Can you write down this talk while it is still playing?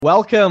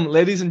Welcome,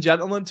 ladies and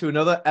gentlemen, to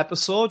another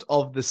episode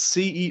of the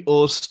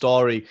CEO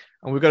Story.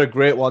 And we've got a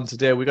great one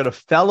today. We've got a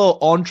fellow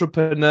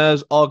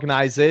entrepreneurs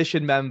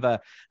organization member,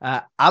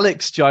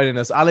 Alex, joining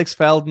us. Alex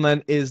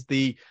Feldman is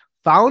the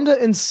founder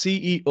and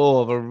CEO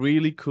of a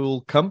really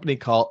cool company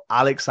called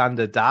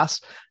Alexander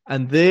Das,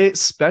 and they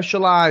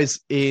specialize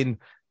in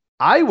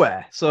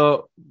eyewear.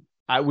 So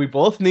we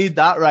both need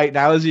that right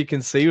now. As you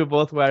can see, we're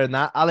both wearing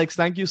that. Alex,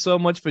 thank you so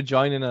much for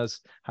joining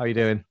us. How are you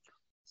doing?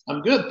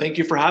 I'm good. Thank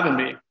you for having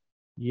me.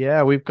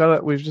 Yeah, we've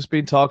just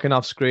been talking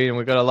off screen, and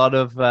we've got a lot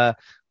of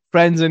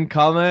friends in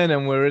common,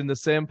 and we're in the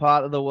same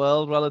part of the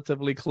world,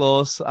 relatively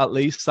close, at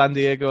least San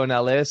Diego and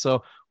LA.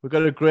 So we've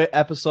got a great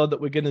episode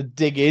that we're going to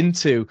dig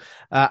into.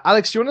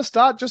 Alex, do you want to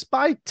start just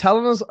by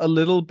telling us a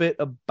little bit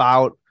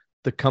about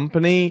the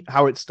company,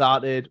 how it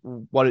started,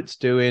 what it's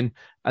doing,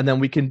 and then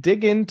we can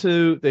dig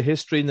into the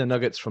history and the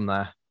nuggets from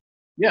there.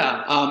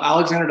 Yeah,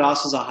 Alexander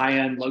Das is a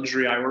high-end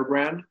luxury eyewear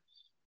brand.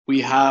 We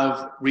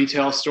have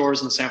retail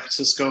stores in San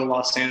Francisco,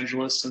 Los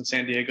Angeles, and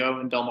San Diego,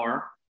 and Del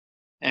Mar.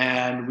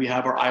 And we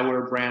have our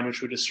eyewear brand,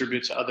 which we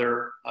distribute to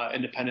other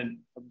independent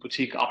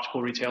boutique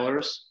optical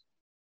retailers.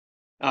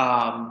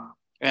 And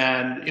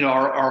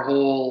our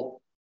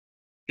whole,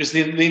 just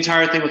the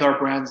entire thing with our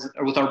brands,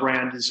 or with our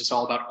brand, is just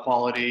all about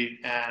quality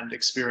and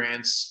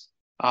experience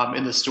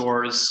in the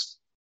stores,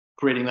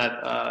 creating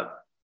that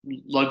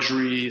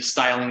luxury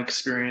styling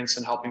experience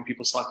and helping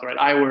people select the right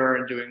eyewear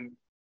and doing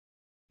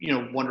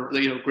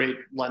great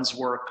lens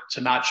work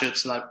to match it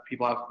so that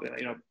people have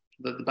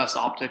the best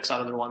optics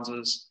out of their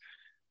lenses.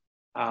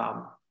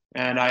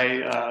 And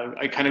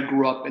I kind of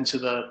grew up into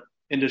the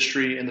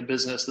industry and the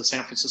business. The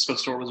San Francisco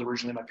store was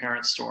originally my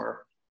parents'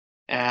 store,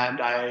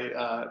 and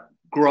I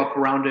grew up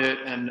around it,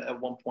 and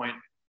at one point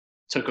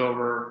took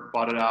over,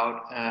 bought it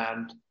out,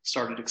 and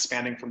started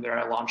expanding from there.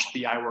 I launched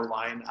the eyewear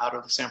line out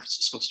of the San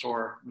Francisco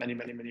store many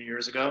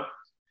years ago,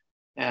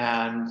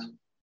 and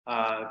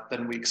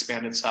then we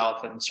expanded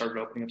south and started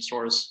opening up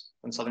stores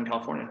in Southern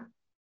California.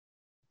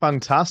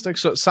 Fantastic.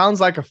 So it sounds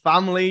like a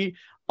family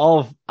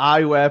of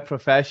eyewear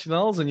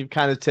professionals, and you've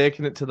kind of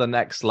taken it to the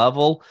next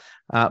level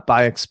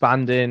by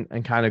expanding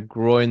and kind of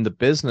growing the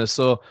business.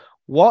 So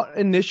what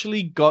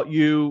initially got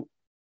you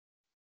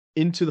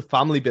into the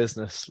family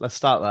business? Let's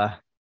start there.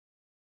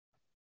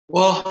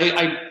 Well,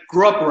 I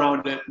grew up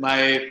around it.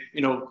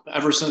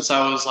 Ever since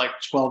I was like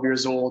 12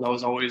 years old, I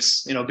was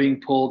always, being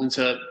pulled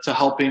into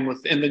helping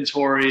with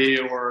inventory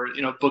or,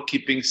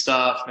 bookkeeping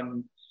stuff.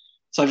 And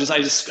so I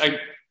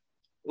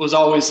was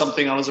always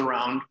something I was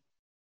around.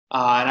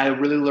 And I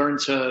really learned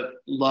to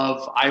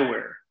love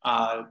eyewear,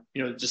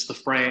 just the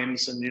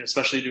frames and,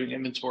 especially doing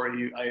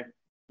inventory. I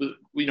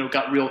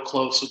got real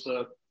close with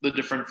the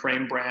different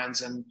frame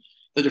brands and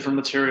the different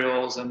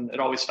materials, and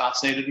it always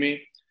fascinated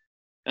me.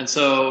 And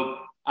so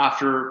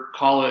after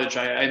college,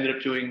 I ended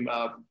up doing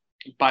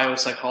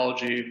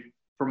biopsychology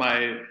for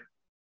my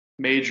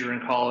major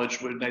in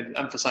college, where I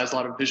emphasized a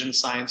lot of vision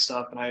science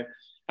stuff. And I,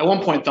 at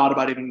one point, thought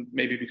about even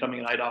maybe becoming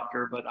an eye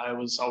doctor, but I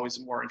was always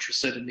more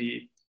interested in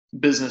the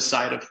business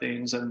side of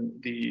things and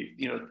the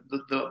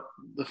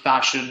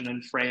fashion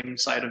and frame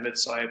side of it.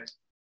 So I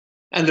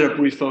ended up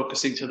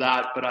refocusing to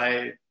that. But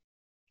I,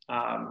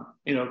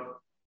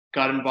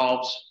 got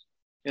involved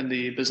in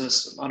the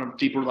business on a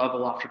deeper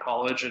level after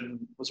college, and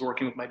was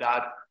working with my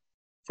dad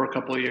for a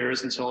couple of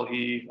years until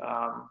he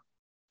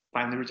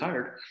finally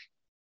retired.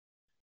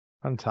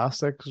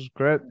 Fantastic. It's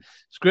great.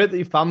 It's great that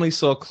your family's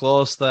so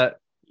close that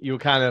you were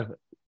kind of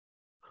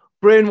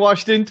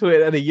brainwashed into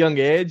it at a young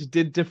age,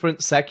 did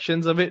different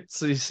sections of it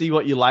so you see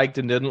what you liked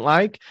and didn't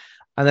like,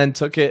 and then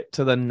took it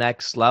to the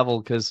next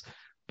level. Because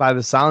by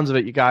the sounds of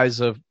it, you guys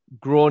have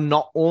grown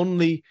not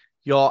only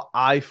your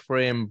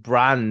iFrame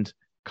brand,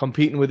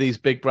 competing with these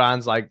big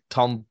brands like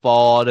Tom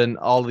Ford and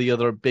all the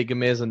other big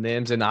amazing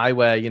names in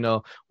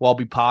eyewear,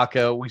 Warby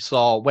Parker, we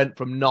saw went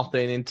from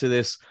nothing into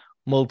this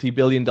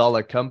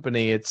multi-billion-dollar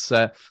company. It's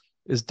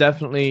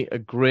definitely a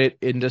great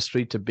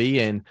industry to be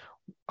in.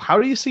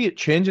 How do you see it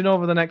changing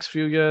over the next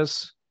few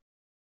years?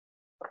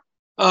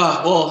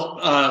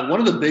 One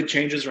of the big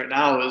changes right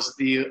now is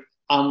the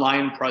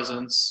online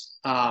presence.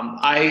 I'm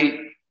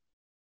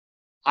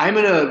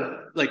in a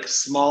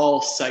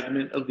small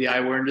segment of the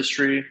eyewear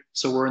industry.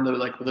 So we're in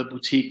the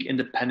boutique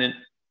independent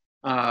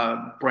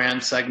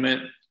brand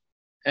segment.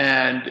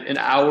 And in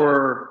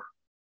our,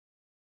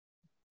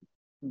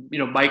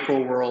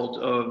 micro world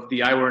of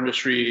the eyewear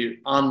industry,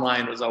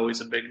 online was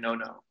always a big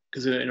no-no,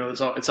 because,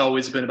 it's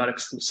always been about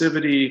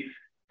exclusivity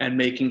and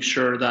making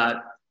sure that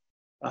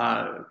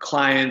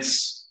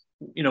clients,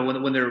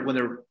 when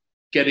they're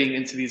getting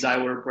into these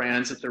eyewear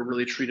brands, that they're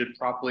really treated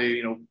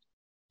properly,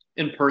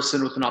 in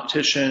person with an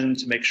optician,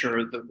 to make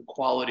sure the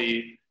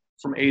quality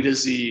from A to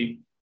Z,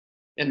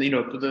 and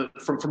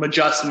from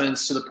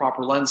adjustments to the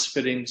proper lens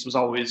fittings was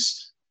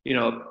always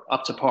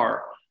up to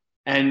par.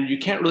 And you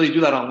can't really do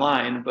that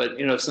online. But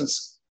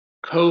since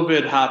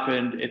COVID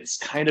happened, it's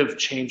kind of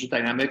changed the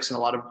dynamics, and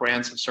a lot of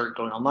brands have started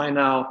going online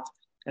now,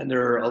 and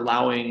they're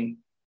allowing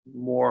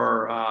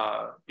more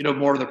of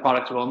the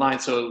product to go online.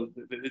 So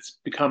it's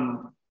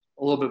become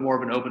a little bit more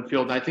of an open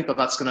field. And I think that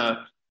that's going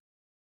to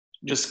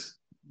just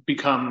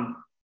become,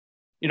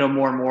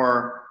 more and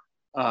more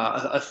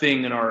a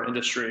thing in our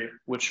industry,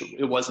 which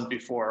it wasn't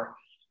before.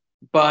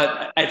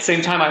 But at the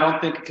same time, I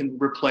don't think it can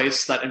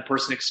replace that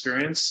in-person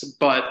experience.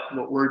 But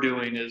what we're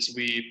doing is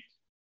we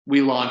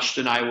launched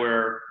an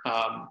eyewear,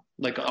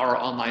 like our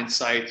online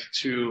site,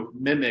 to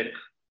mimic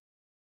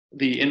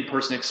the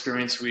in-person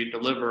experience we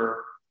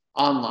deliver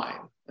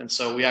online. And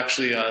so we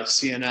actually,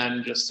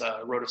 CNN just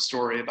wrote a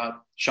story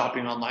about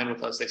shopping online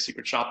with us. They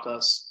secret shopped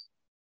us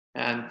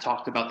and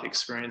talked about the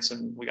experience,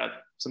 and we got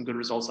some good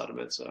results out of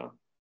it. So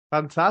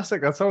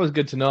fantastic. That's always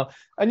good to know.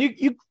 And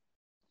you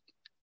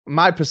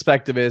my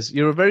perspective is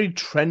you're a very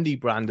trendy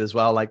brand as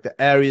well. Like the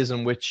areas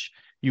in which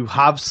you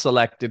have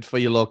selected for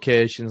your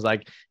locations,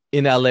 like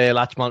in LA,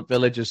 Larchmont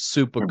Village is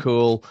super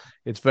cool.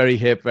 It's very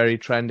hip, very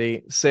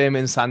trendy. Same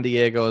in San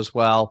Diego as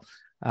well.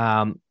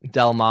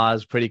 Del Mar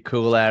is pretty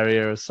cool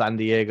area of San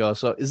Diego.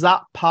 So is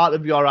that part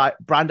of your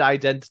brand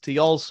identity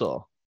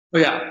also? Oh,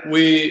 yeah,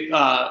 we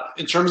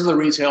in terms of the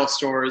retail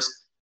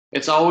stores,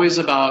 it's always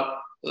about,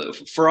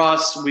 for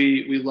us,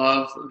 we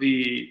love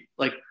the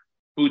like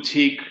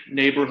boutique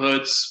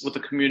neighborhoods with the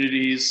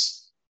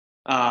communities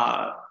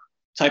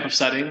type of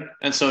setting.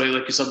 And so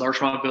like you said,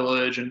 Larchmont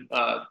Village and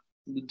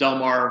the Del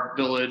Mar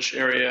Village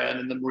area, and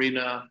then the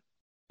marina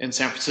in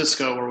San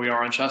Francisco where we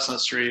are on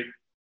Chestnut Street.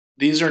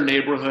 These are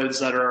neighborhoods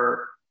that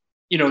are,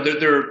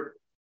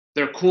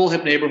 they're cool,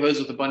 hip neighborhoods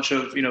with a bunch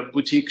of,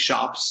 boutique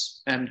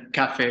shops and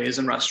cafes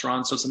and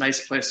restaurants. So it's a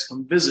nice place to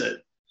come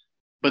visit.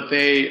 But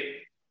they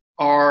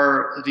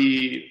are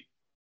the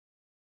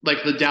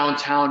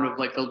downtown of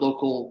like the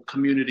local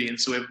community. And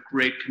so we have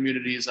great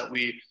communities that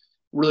we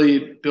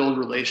really build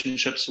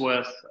relationships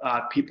with.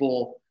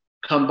 People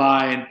come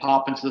by and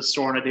pop into the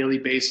store on a daily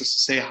basis to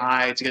say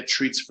hi, to get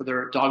treats for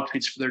their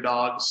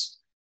dogs.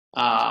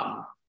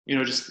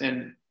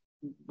 And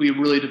we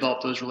really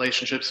develop those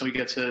relationships, and we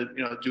get to,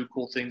 do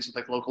cool things with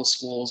like local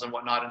schools and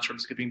whatnot in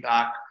terms of giving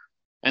back.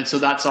 And so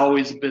that's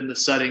always been the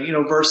setting,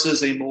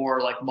 versus a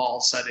more like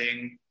mall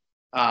setting,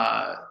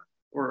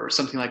 or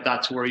something like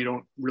that, to where you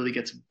don't really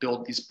get to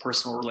build these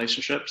personal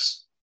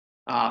relationships.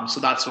 So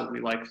that's what we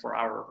like for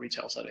our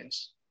retail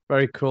settings.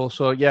 Very cool.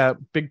 So yeah,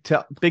 big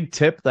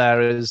tip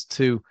there is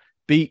to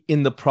be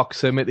in the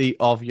proximity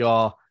of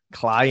your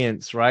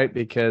clients, right?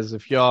 Because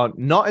if you're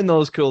not in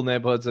those cool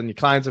neighborhoods and your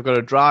clients have got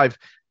to drive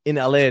in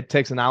LA, it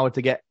takes an hour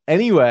to get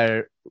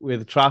anywhere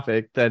with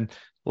traffic, then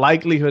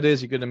likelihood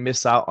is you're going to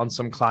miss out on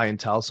some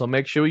clientele. So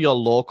make sure you're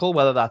local,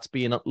 whether that's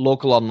being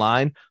local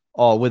online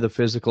or with a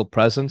physical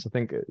presence. I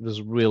think there's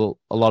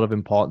a lot of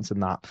importance in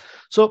that.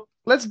 So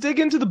let's dig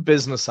into the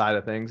business side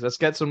of things. Let's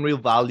get some real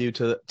value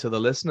to the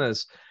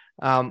listeners.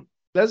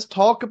 Let's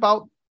talk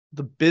about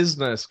the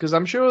business, because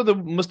I'm sure there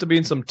must have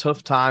been some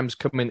tough times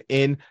coming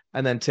in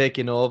and then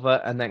taking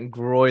over and then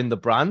growing the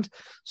brand.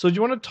 So do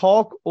you want to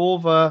talk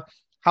over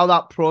how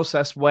that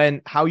process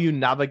went, how you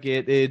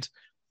navigated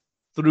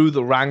through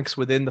the ranks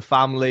within the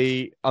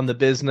family, on the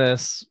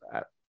business,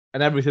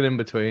 and everything in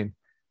between?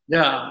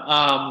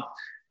 Yeah.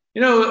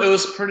 It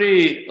was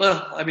pretty,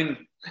 it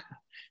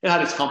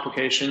had its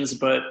complications,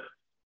 but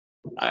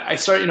I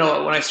started,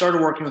 when I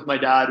started working with my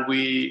dad,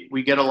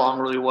 we get along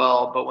really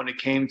well. But when it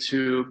came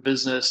to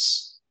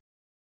business,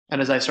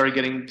 and as I started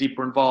getting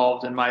deeper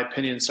involved and my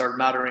opinion started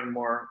mattering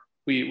more,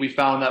 we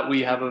found that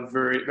we have a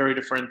very, very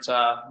different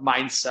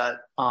mindset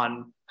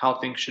on how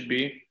things should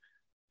be.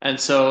 And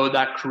so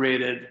that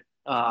created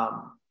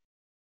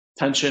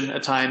tension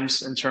at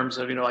times in terms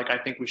of, I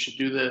think we should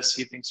do this,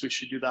 he thinks we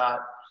should do that.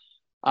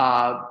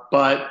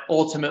 But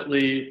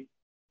ultimately,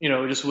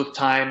 just with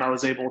time, I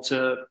was able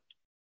to,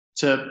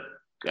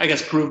 I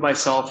guess, prove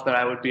myself that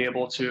I would be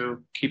able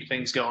to keep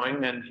things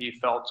going. And he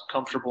felt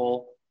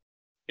comfortable,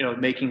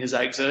 making his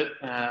exit.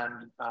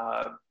 And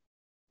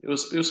it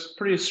was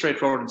pretty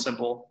straightforward and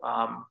simple.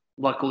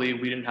 Luckily,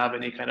 we didn't have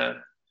any kind of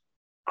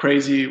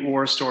crazy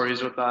war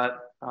stories with that.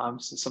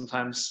 So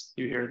sometimes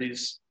you hear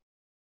these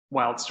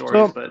wild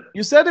stories. But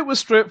you said it was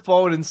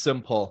straightforward and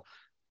simple,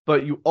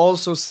 but you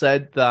also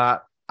said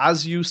that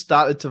as you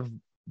started to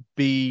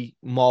be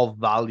more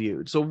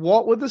valued. So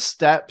what were the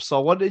steps,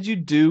 or what did you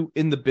do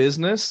in the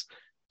business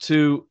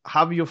to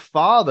have your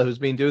father, who's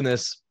been doing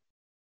this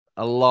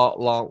a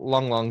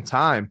long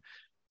time,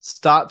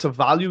 start to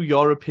value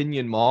your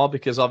opinion more?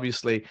 Because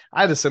obviously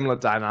I had a similar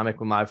dynamic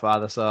with my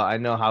father, so I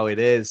know how it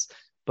is.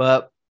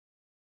 But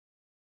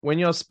when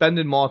you're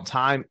spending more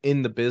time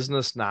in the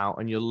business now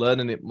and you're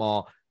learning it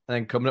more and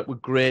then coming up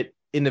with great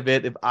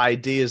innovative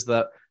ideas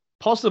that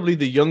possibly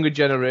the younger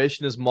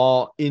generation is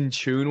more in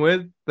tune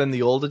with than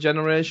the older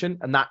generation,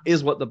 and that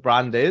is what the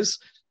brand is.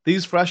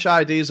 These fresh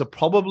ideas are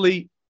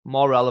probably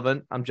more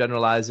relevant. I'm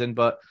generalizing,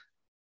 but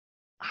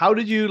how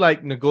did you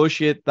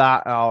negotiate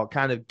that, or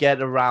kind of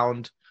get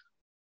around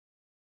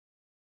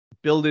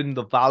building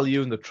the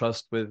value and the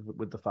trust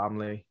with the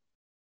family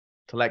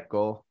to let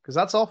go? Because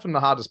that's often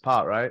the hardest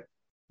part, right?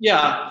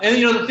 Yeah. And,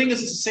 the thing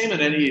is, it's the same in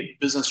any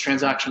business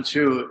transaction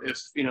too.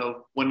 If,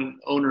 when an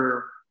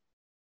owner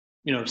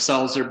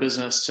sells their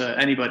business to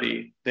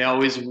anybody, they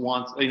always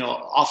want,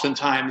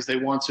 oftentimes they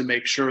want to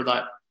make sure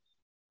that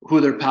who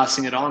they're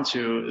passing it on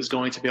to is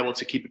going to be able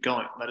to keep it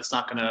going, that it's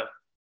not going to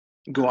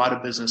go out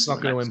of business. It's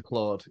not going to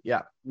implode.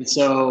 Yeah. And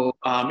so,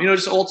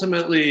 just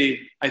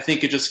ultimately, I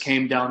think it just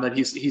came down that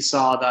he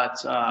saw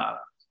that, I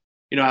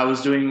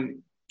was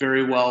doing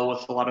very well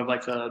with a lot of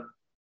like the,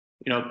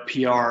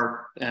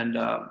 PR and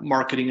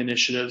marketing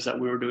initiatives that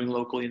we were doing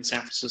locally in San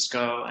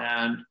Francisco.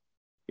 And,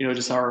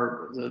 just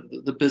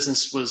the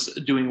business was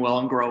doing well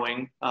and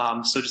growing.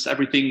 So just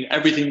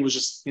everything was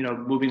just,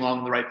 moving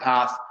along the right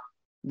path.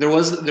 There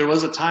was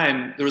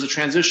a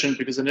transition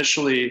because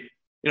initially,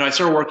 I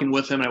started working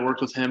with him and I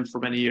worked with him for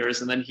many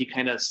years, and then he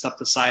kind of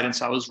stepped aside. And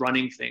so I was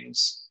running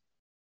things,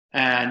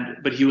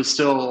 but he was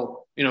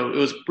still, it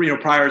was,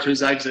 prior to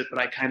his exit, but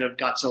I kind of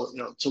got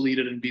to, to lead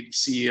it and be the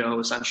CEO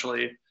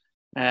essentially.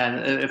 And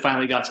it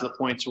finally got to the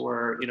point to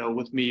where,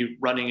 with me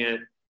running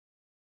it,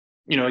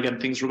 again,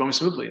 things were going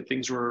smoothly and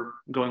things were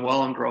going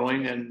well and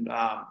growing. And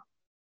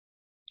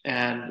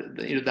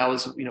that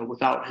was,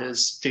 without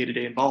his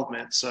day-to-day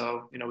involvement.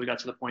 So, we got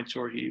to the point to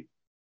where he,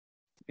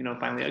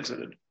 finally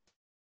exited.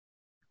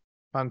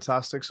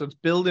 Fantastic. So it's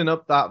building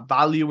up that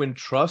value and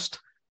trust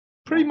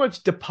pretty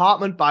much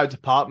department by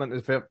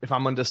department, if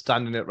I'm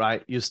understanding it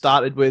right. You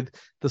started with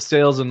the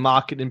sales and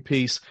marketing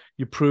piece.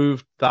 You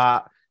proved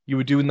that you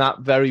were doing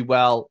that very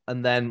well.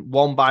 And then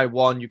one by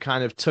one, you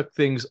kind of took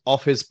things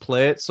off his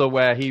plate. So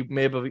where he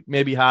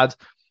maybe had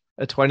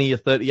a 20 or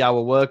 30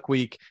 hour work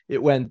week,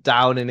 it went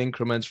down in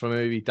increments from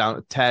maybe down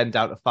to 10,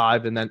 down to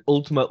 5. And then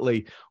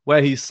ultimately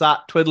where he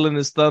sat twiddling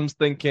his thumbs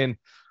thinking,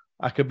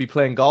 I could be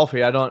playing golf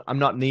here. I'm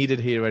not needed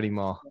here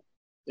anymore.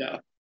 Yeah,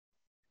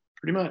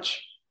 pretty much.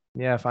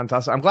 Yeah,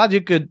 fantastic. I'm glad you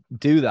could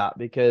do that,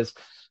 because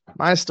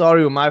my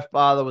story with my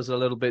father was a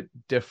little bit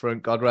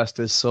different, God rest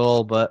his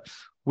soul, but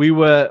we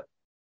were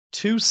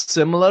too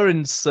similar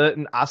in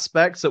certain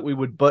aspects that we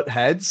would butt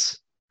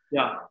heads.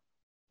 Yeah.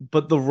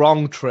 But the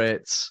wrong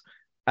traits.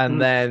 And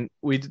then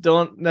we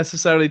don't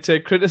necessarily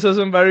take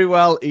criticism very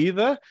well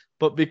either.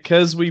 But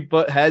because we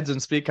butt heads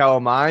and speak our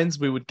minds,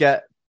 we were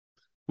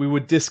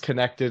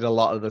disconnected a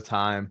lot of the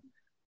time.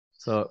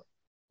 So,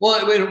 well,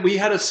 I mean, we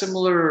had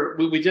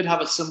we did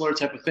have a similar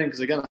type of thing. Because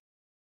again,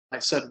 I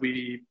said,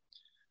 we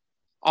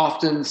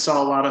often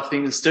saw a lot of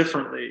things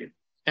differently,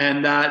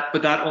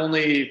 but that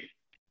only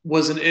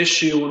was an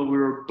issue when we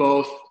were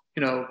both,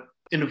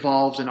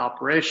 involved in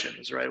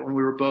operations, right? When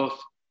we were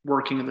both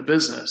working in the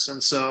business.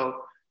 And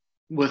so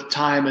with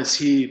time, as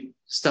he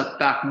stepped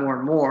back more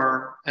and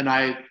more, and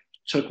I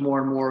took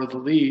more and more of the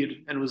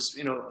lead, and was,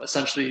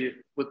 essentially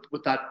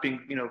with that being,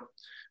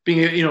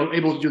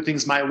 able to do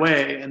things my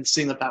way and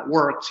seeing that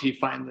worked, he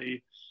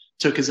finally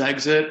took his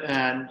exit.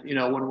 And,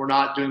 when we're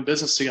not doing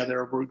business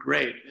together, we're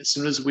great. As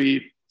soon as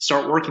we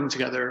start working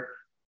together,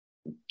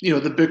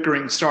 the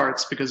bickering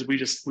starts because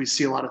we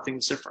see a lot of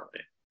things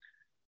differently.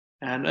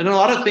 And a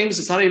lot of things,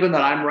 it's not even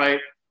that I'm right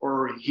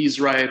or he's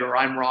right, or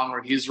I'm wrong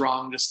or he's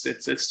wrong. Just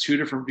it's two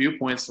different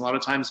viewpoints. And a lot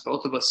of times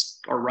both of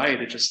us are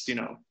right. It just, it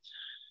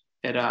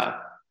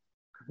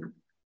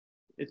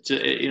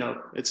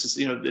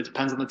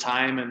depends on the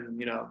time, and,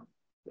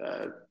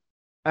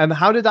 and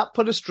how did that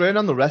put a strain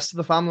on the rest of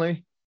the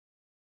family?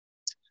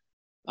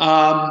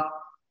 At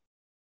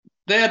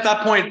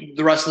that point,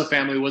 the rest of the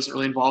family wasn't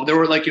really involved. They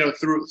were like,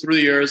 through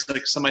the years,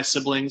 like some of my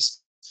siblings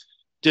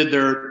did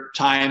their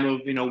time of,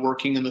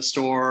 working in the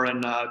store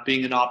and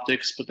being in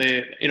optics, but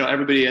they,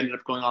 everybody ended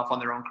up going off on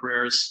their own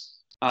careers,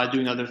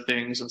 doing other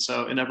things. And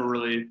so it never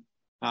really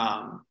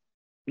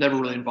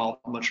involved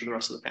much of the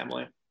rest of the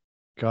family.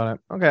 Got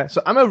it. Okay.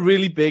 So I'm a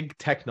really big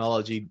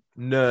technology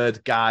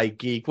nerd, guy,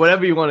 geek,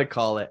 whatever you want to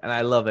call it. And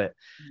I love it.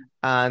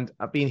 And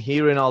I've been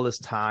hearing all this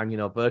time,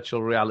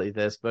 virtual reality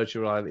this,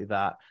 virtual reality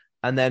that.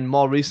 And then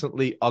more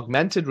recently,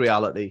 augmented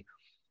reality.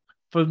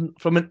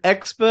 From an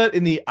expert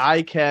in the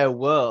eye care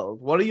world,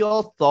 what are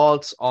your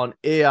thoughts on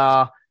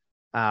AR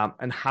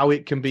and how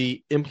it can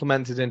be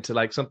implemented into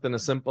like something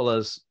as simple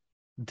as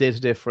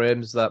day-to-day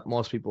frames that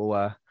most people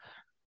wear?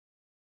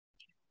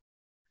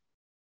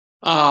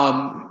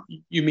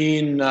 You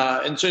mean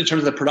in terms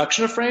of the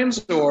production of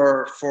frames,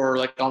 or for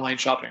like online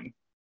shopping?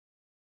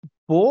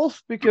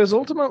 Both, because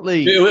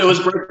ultimately it was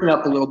breaking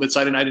up a little bit,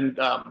 so I didn't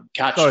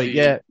catch.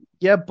 Sorry,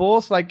 yeah,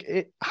 both.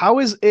 Like, how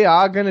is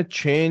AR going to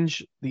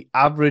change the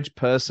average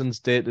person's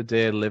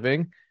day-to-day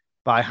living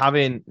by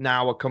having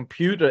now a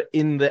computer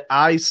in the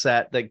eye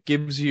set that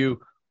gives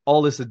you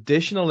all this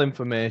additional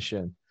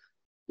information?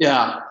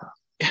 Yeah,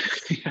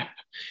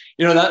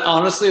 that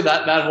honestly,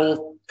 that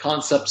whole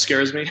concept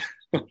scares me.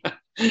 But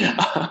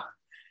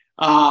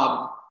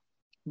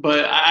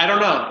I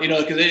don't know,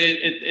 because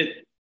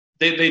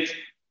they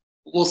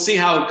we'll see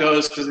how it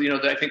goes, because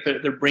I think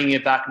they're bringing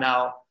it back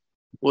now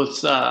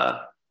with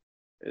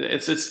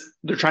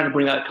they're trying to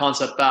bring that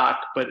concept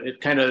back, but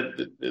it kind of,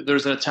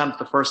 there's an attempt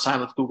the first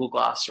time with Google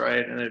Glass,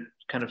 right, and it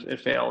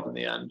failed in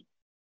the end.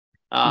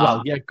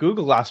 Well, yeah,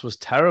 Google Glass was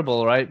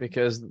terrible, right,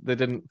 because they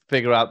didn't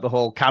figure out the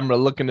whole camera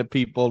looking at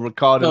people,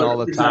 recording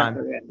all the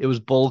time. Yeah. It was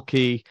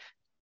bulky,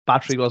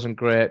 battery wasn't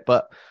great,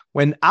 but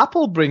when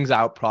Apple brings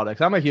out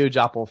products, I'm a huge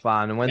Apple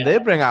fan, and when they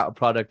bring out a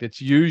product,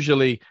 it's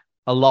usually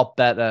a lot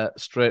better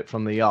straight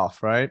from the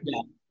off, right?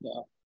 Yeah.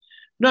 Yeah.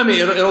 No, I mean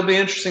it'll be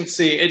interesting to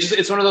see.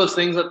 It's one of those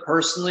things that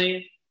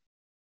personally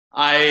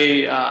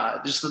I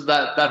just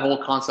that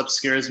whole concept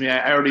scares me.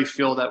 I already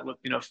feel that with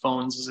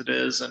phones as it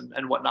is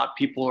and whatnot,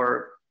 people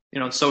are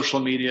social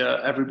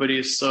media. Everybody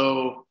is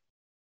so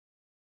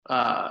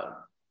uh,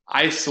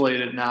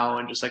 isolated now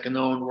and just like in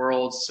their own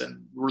worlds,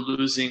 and we're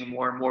losing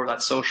more and more of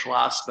that social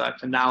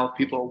aspect. And now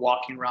people are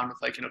walking around with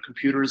like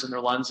computers and their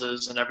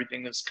lenses, and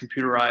everything is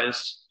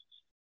computerized.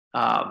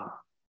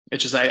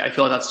 It's just I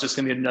feel like that's just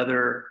going to be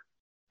another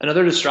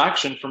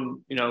distraction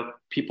from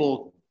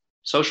people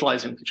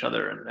socializing with each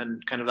other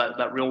and kind of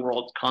that real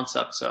world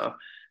concept. So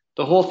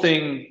the whole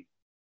thing,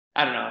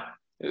 I don't know.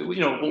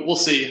 We'll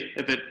see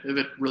if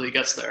it really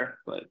gets there,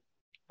 but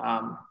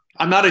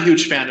I'm not a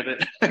huge fan of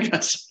it, I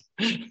guess.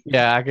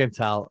 Yeah, I can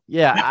tell.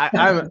 Yeah,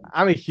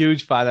 I'm a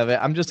huge fan of it.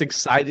 I'm just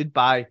excited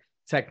by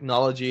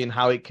technology and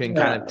how it can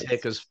kind of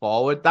take us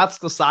forward. That's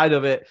the side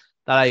of it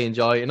that I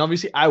enjoy. And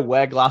obviously I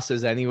wear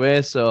glasses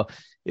anyway, so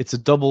it's a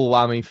double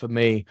whammy for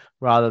me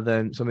rather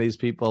than some of these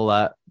people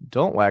that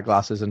don't wear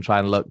glasses and try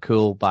and look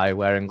cool by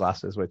wearing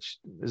glasses, which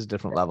is a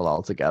different level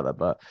altogether.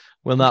 But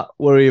we'll not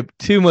worry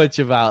too much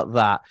about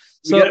that.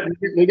 So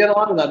we get a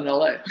lot of that in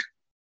LA.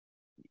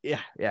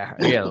 Yeah,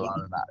 I get a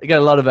lot of that. I get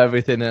a lot of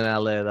everything in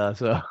LA though,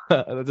 so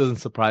that doesn't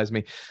surprise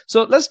me.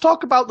 So let's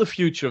talk about the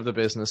future of the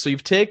business. So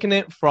you've taken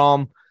it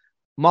from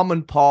mom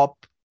and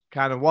pop,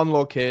 kind of one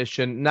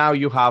location. Now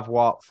you have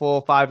what, 4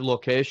 or 5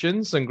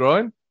 locations and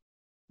growing?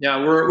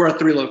 Yeah, we're at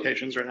 3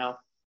 locations right now.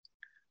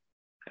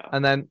 Yeah.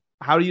 And then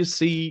how do you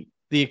see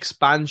the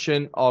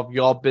expansion of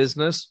your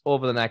business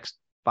over the next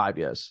 5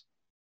 years?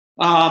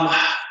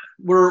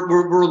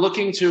 We're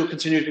looking to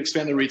continue to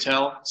expand the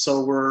retail.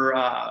 So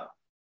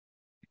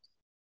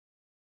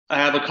I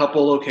have a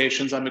couple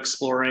locations I'm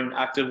exploring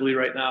actively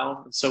right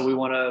now. So we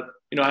want to,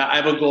 I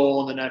have a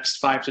goal in the next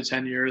 5 to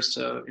 10 years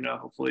to,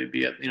 hopefully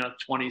be at,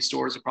 20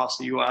 stores across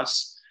the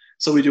US.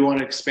 So we do want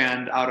to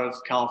expand out of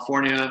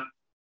California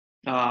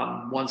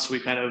once we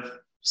kind of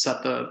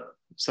set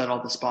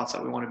all the spots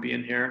that we want to be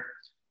in here.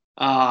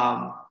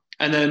 And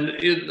then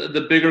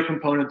the bigger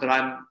component that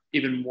I'm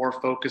even more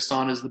focused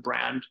on is the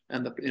brand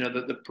and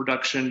the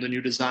production, the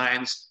new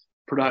designs,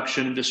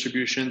 production and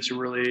distribution to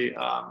really,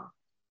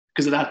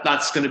 because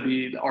that's going to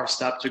be our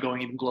step to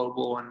going even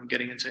global and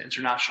getting into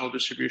international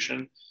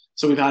distribution.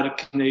 So we've had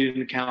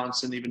Canadian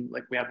accounts and even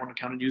like we have one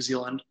account in New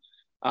Zealand,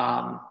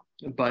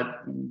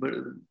 but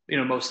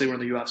mostly we're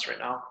in the US right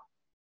now.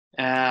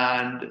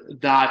 And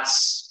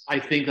I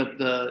think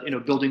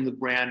that building the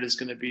brand is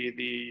going to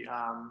be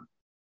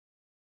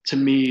to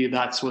me,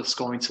 that's what's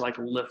going to like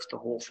lift the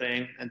whole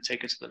thing and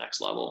take it to the next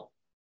level.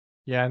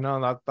 Yeah,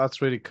 no,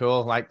 that's really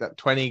cool. Like that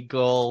 20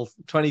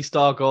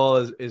 star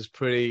goal is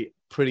pretty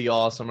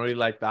awesome. I really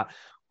like that.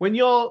 When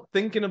you're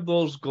thinking of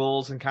those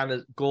goals and kind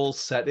of goal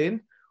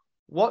setting,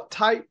 what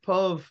type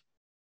of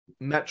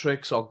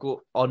metrics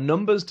or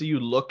numbers do you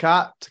look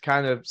at to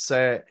kind of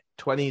say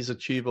 20 is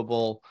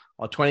achievable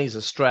or 20 is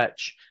a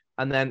stretch?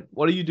 And then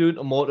what are you doing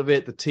to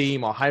motivate the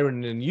team or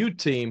hiring a new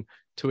team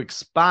to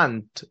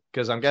expand?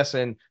 Because I'm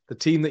guessing the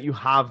team that you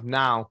have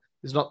now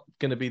is not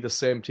going to be the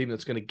same team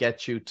that's going to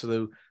get you to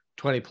the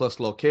 20 plus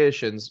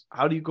locations.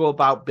 How do you go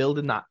about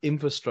building that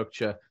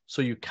infrastructure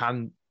so you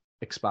can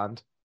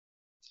expand?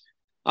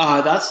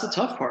 That's the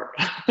tough part.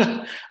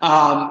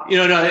 I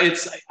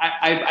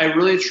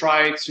really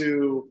try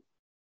to,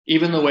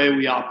 even the way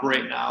we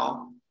operate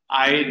now,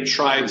 I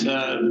try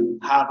to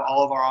have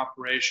all of our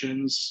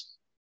operations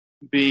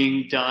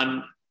being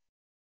done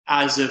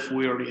as if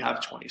we already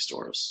have 20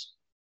 stores.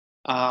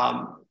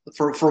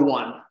 For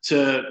one,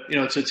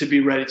 to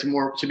be ready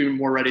to be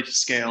more ready to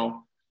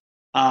scale.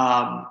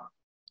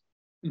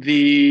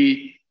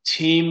 The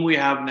team we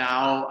have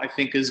now, I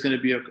think, is going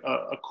to be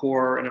a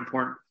core and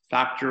important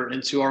factor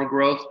into our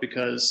growth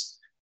because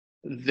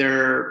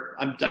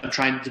I'm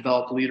trying to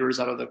develop leaders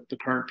out of the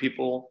current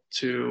people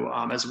to,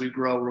 as we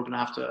grow, we're going to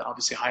have to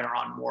obviously hire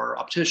on more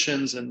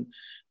opticians and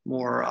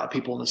more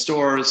people in the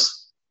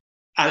stores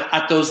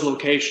at those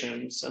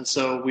locations. And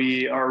so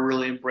we are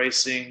really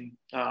embracing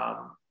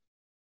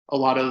a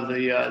lot of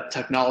the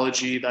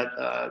technology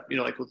that,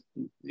 like with,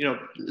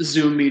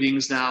 Zoom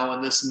meetings now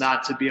and this and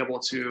that to be able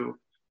to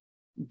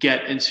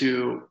get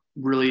into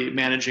really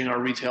managing our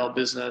retail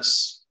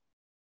business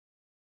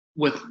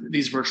with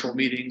these virtual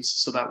meetings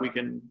so that we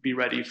can be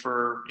ready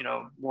for,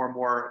 more and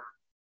more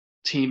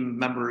team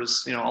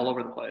members, all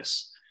over the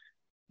place.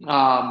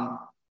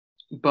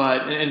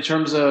 But in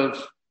terms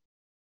of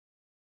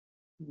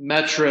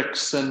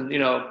metrics and,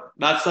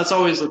 that's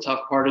always the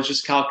tough part is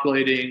just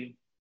calculating,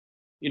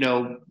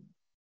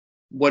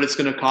 what it's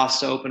going to cost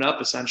to open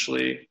up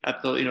essentially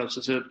at the,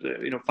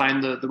 to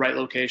find the right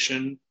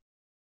location,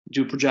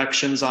 do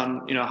projections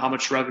on, how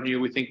much revenue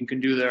we think we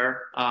can do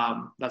there.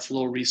 That's a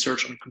little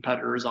research on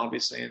competitors,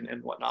 obviously,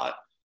 and whatnot.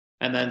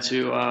 And then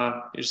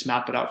to just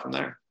map it out from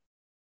there.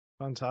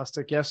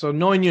 Fantastic. Yeah. So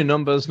knowing your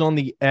numbers, knowing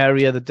the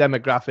area, the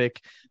demographic,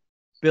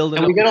 building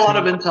And up we the get a lot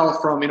of team.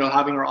 intel from,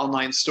 having our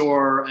online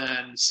store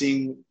and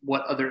seeing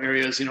what other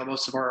areas,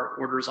 most of our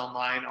orders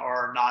online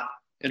are not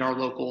in our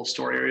local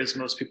store areas.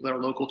 Most people that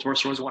are local to our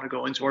stores want to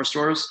go into our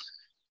stores.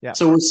 Yeah.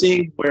 So we're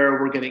seeing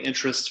where we're getting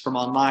interest from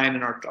online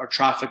and our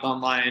traffic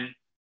online.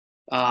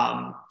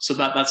 So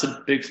that's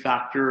a big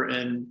factor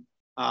in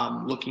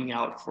looking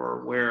out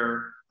for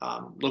where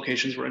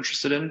locations we're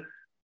interested in.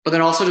 But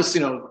then also just,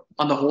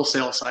 on the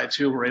wholesale side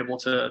too, we're able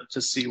to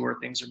see where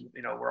things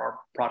are, where our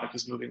product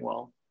is moving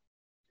well.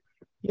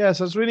 Yeah,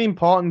 so it's really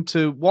important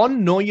to,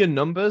 one, know your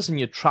numbers and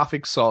your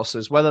traffic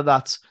sources, whether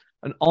that's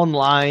an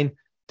online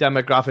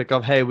demographic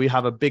of, hey, we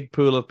have a big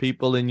pool of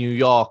people in New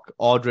York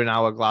ordering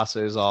our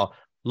glasses or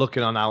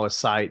looking on our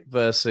site,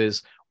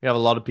 versus we have a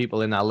lot of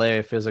people in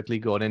LA physically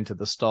going into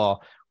the store.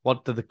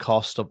 What do the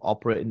cost of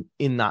operating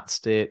in that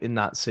state, in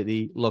that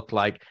city look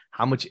like?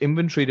 How much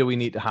inventory do we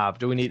need to have?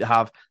 Do we need to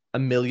have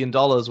 $1 million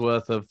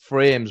worth of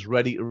frames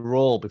ready to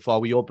roll before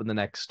we open the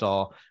next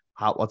store?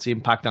 What's the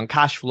impact on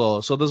cash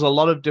flow? So there's a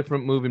lot of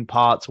different moving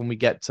parts when we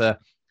get to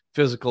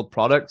physical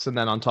products, and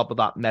then on top of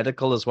that,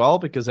 medical as well,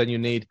 because then you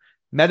need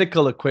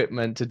medical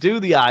equipment to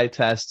do the eye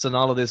tests and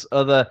all of this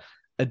other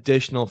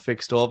additional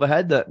fixed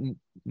overhead that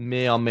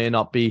may or may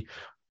not be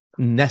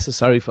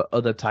necessary for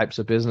other types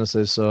of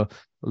businesses. So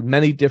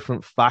many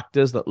different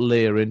factors that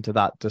layer into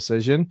that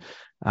decision.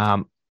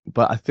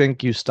 But I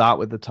think you start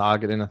with the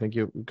targeting. I think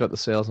you've got the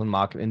sales and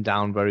marketing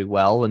down very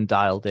well and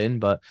dialed in,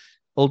 but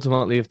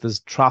ultimately, if there's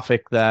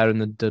traffic there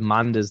and the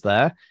demand is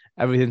there,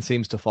 everything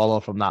seems to follow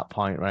from that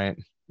point, right?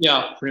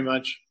 Yeah, pretty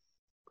much.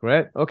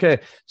 Great. Okay.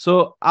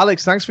 So,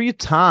 Alex, thanks for your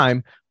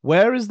time.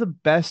 Where is the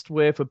best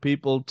way for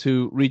people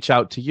to reach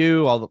out to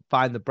you or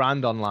find the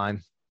brand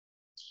online?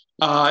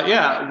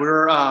 Yeah,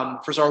 we're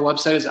first, our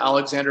website is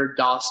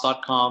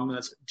alexanderdas.com.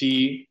 That's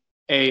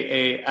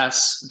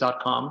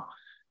DAAS.com.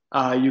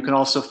 You can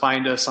also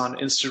find us on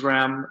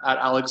Instagram at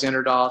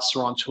Alexander Das,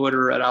 or on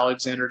Twitter at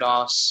Alexander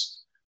Das.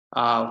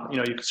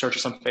 You can search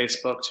us on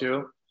Facebook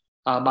too.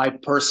 My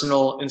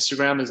personal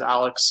Instagram is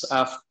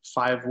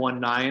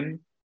AlexF519,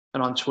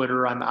 and on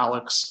Twitter I'm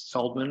Alex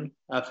Feldman,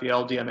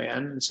 Feldman.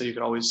 And so you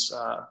can always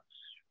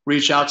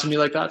reach out to me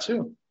like that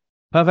too.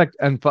 Perfect.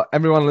 And for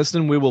everyone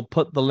listening, we will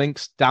put the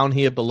links down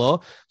here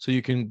below so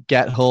you can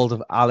get hold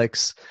of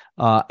Alex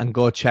and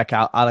go check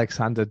out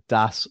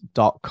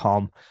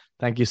alexanderdas.com.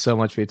 Thank you so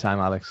much for your time,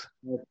 Alex.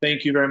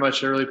 Thank you very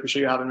much. I really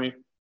appreciate you having me.